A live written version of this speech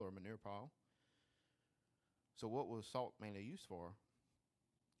So what was salt mainly used for?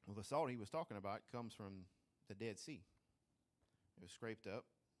 Well, the salt he was talking about comes from the Dead Sea. It was scraped up,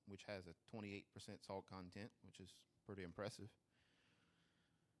 which has a 28% salt content, which is pretty impressive.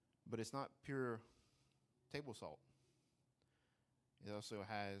 But it's not pure table salt. It also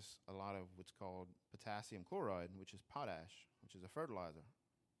has a lot of what's called potassium chloride, which is potash, which is a fertilizer.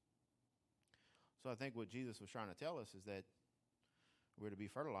 So I think what Jesus was trying to tell us is that we're to be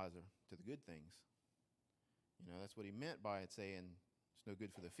fertilizer to the good things. You know, that's what he meant by it saying it's no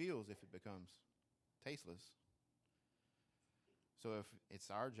good for the fields if it becomes tasteless. So if it's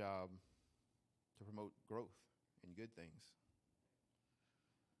our job to promote growth and good things.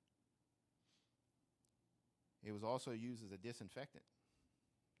 It was also used as a disinfectant.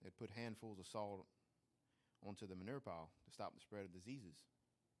 They'd put handfuls of salt onto the manure pile to stop the spread of diseases.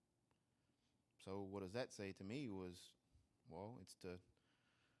 So what does that say to me was, well, it's to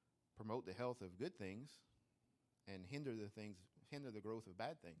promote the health of good things and hinder the growth of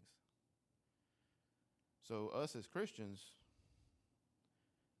bad things. So us as Christians,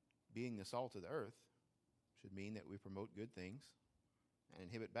 being the salt of the earth, should mean that we promote good things and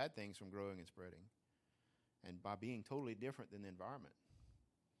inhibit bad things from growing and spreading, and by being totally different than the environment.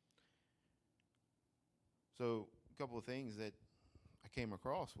 So a couple of things that I came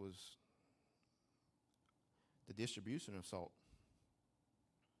across was the distribution of salt.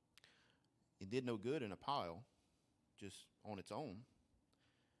 It did no good in a pile, just on its own.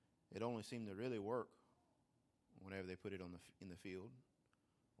 It only seemed to really work whenever they put it in the field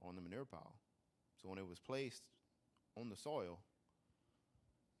or on the manure pile. So when it was placed on the soil,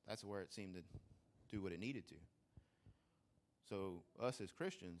 that's where it seemed to do what it needed to. So us as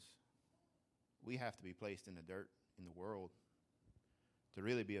Christians, we have to be placed in the dirt in the world to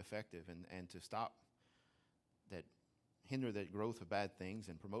really be effective and to stop that, hinder that growth of bad things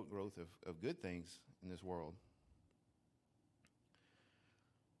and promote growth of good things in this world.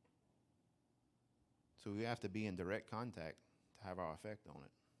 So we have to be in direct contact to have our effect on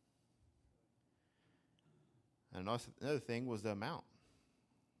it. And another thing was the amount.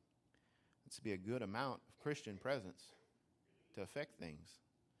 It's to be a good amount of Christian presence to affect things.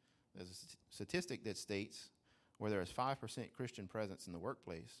 There's a statistic that states where there is 5% Christian presence in the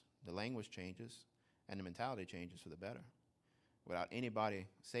workplace, the language changes and the mentality changes for the better, without anybody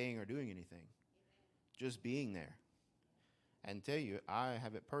saying or doing anything, just being there. And tell you, I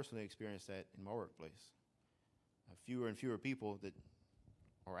haven't personally experienced that in my workplace. Fewer and fewer people that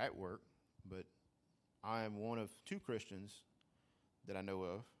are at work, but I am one of 2 Christians that I know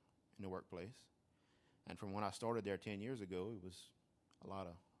of in the workplace. And from when I started there 10 years ago, it was a lot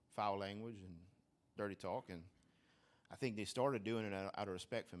of foul language and dirty talk. And I think they started doing it out of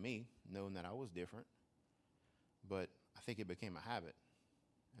respect for me, knowing that I was different. But I think it became a habit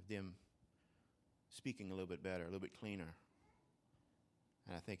of them speaking a little bit better, a little bit cleaner.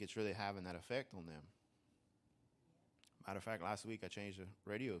 And I think it's really having that effect on them. Matter of fact, last week I changed the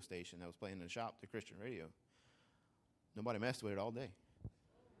radio station that was playing in the shop to Christian radio. Nobody messed with it all day.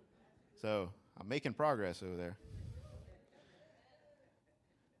 So I'm making progress over there.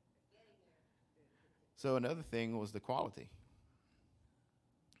 So another thing was the quality.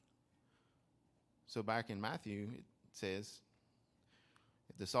 So back in Matthew, it says,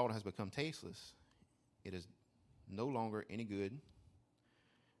 if the salt has become tasteless, it is no longer any good,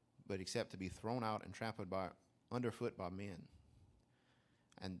 but except to be thrown out and trampled underfoot by men.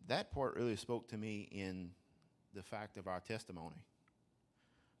 And that part really spoke to me in the fact of our testimony,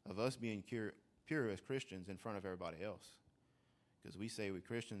 of us being pure as Christians in front of everybody else. Because we say we're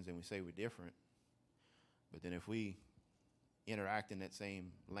Christians and we say we're different, but then if we interact in that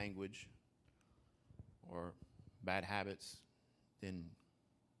same language or bad habits, then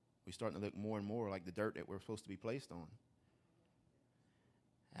we're starting to look more and more like the dirt that we're supposed to be placed on.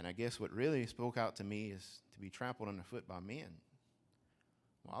 And I guess what really spoke out to me is to be trampled underfoot by men.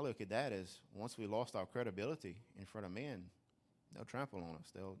 Well, I look at that as once we lost our credibility in front of men, they'll trample on us.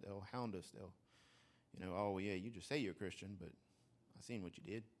 They'll hound us. They'll, oh, yeah, you just say you're a Christian, but I seen what you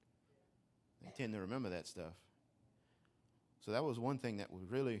did. They tend to remember that stuff. So that was one thing that was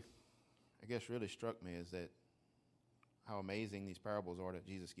really struck me, is that how amazing these parables are that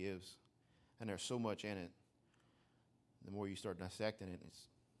Jesus gives. And there's so much in it. The more you start dissecting it, it's,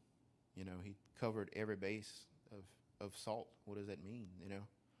 he covered every base of salt. What does that mean,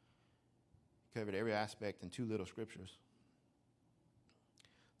 He covered every aspect in 2 little scriptures.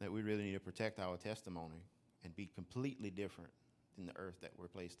 That we really need to protect our testimony and be completely different than the earth that we're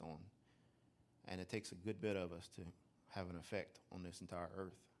placed on. And it takes a good bit of us to have an effect on this entire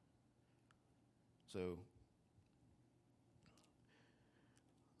earth. So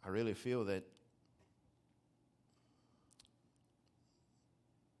I really feel that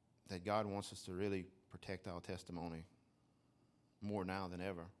that God wants us to really protect our testimony more now than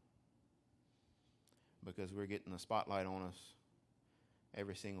ever, because we're getting the spotlight on us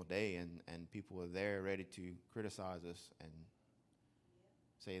every single day, and people are there ready to criticize us and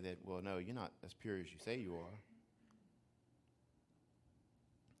say that, well, no, you're not as pure as you say you are.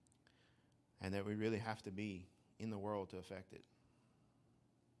 And that we really have to be in the world to affect it.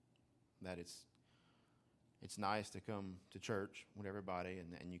 That it's nice to come to church with everybody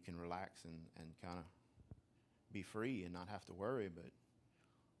and you can relax and kind of be free and not have to worry, but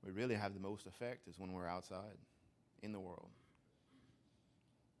we really have the most effect is when we're outside in the world.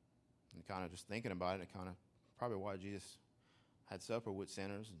 And kind of just thinking about it, kind of probably why Jesus had supper with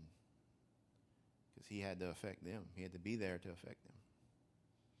sinners, and because he had to affect them. He had to be there to affect them.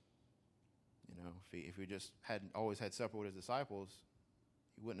 You know, if he just had always had supper with his disciples,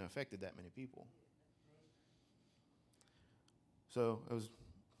 he wouldn't have affected that many people. So it was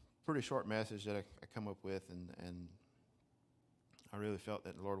a pretty short message that I come up with, and I really felt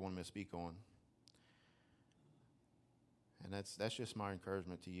that the Lord wanted me to speak on. And that's just my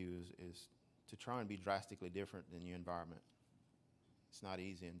encouragement to you is to try and be drastically different than your environment. It's not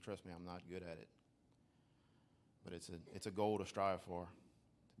easy, and trust me, I'm not good at it. But it's a goal to strive for,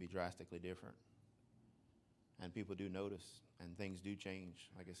 to be drastically different. And people do notice, and things do change.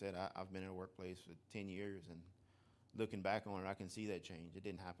 Like I said, I've been in a workplace for 10 years, and looking back on it, I can see that change. It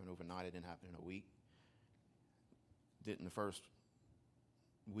didn't happen overnight. It didn't happen in a week. Didn't the first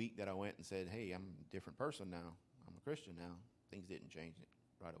week that I went and said, hey, I'm a different person now. I'm a Christian now. Things didn't change it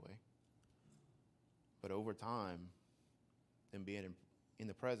right away. But over time, them being in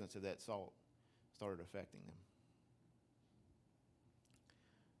the presence of that salt started affecting them.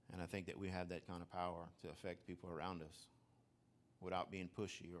 And I think that we have that kind of power to affect people around us without being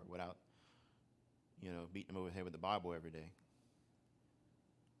pushy or without, beating them over the head with the Bible every day.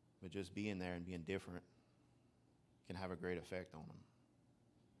 But just being there and being different can have a great effect on them.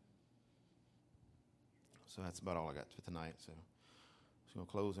 So that's about all I got for tonight. So I'm just going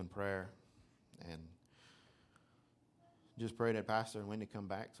to close in prayer and just pray that Pastor and Wendy come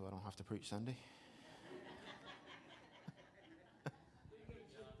back so I don't have to preach Sunday.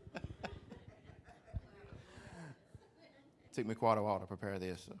 Took me quite a while to prepare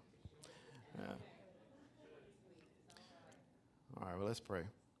this. So. Yeah. All right, well, let's pray.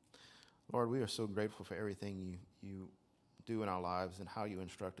 Lord, we are so grateful for everything you do in our lives and how you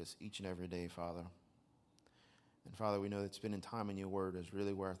instruct us each and every day, Father. And Father, we know that spending time in your word is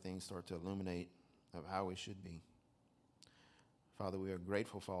really where things start to illuminate of how we should be. Father, we are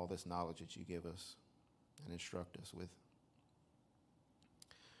grateful for all this knowledge that you give us and instruct us with.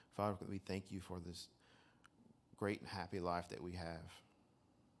 Father, we thank you for this great and happy life that we have.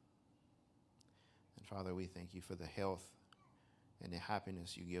 And Father, we thank you for the health and the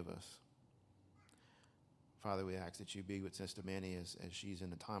happiness you give us. Father, we ask that you be with Sister Manny as she's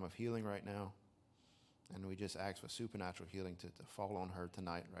in a time of healing right now. And we just ask for supernatural healing to fall on her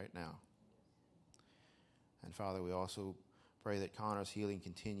tonight, right now. And Father, we also pray that Connor's healing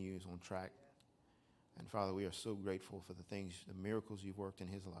continues on track. And Father, we are so grateful for the miracles you've worked in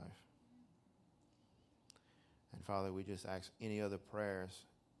his life. And Father, we just ask any other prayers.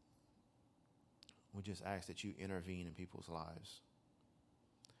 We just ask that you intervene in people's lives.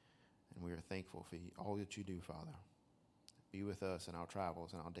 And we are thankful for all that you do, Father. Be with us in our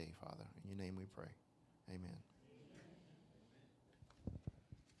travels and our day, Father. In your name we pray. Amen.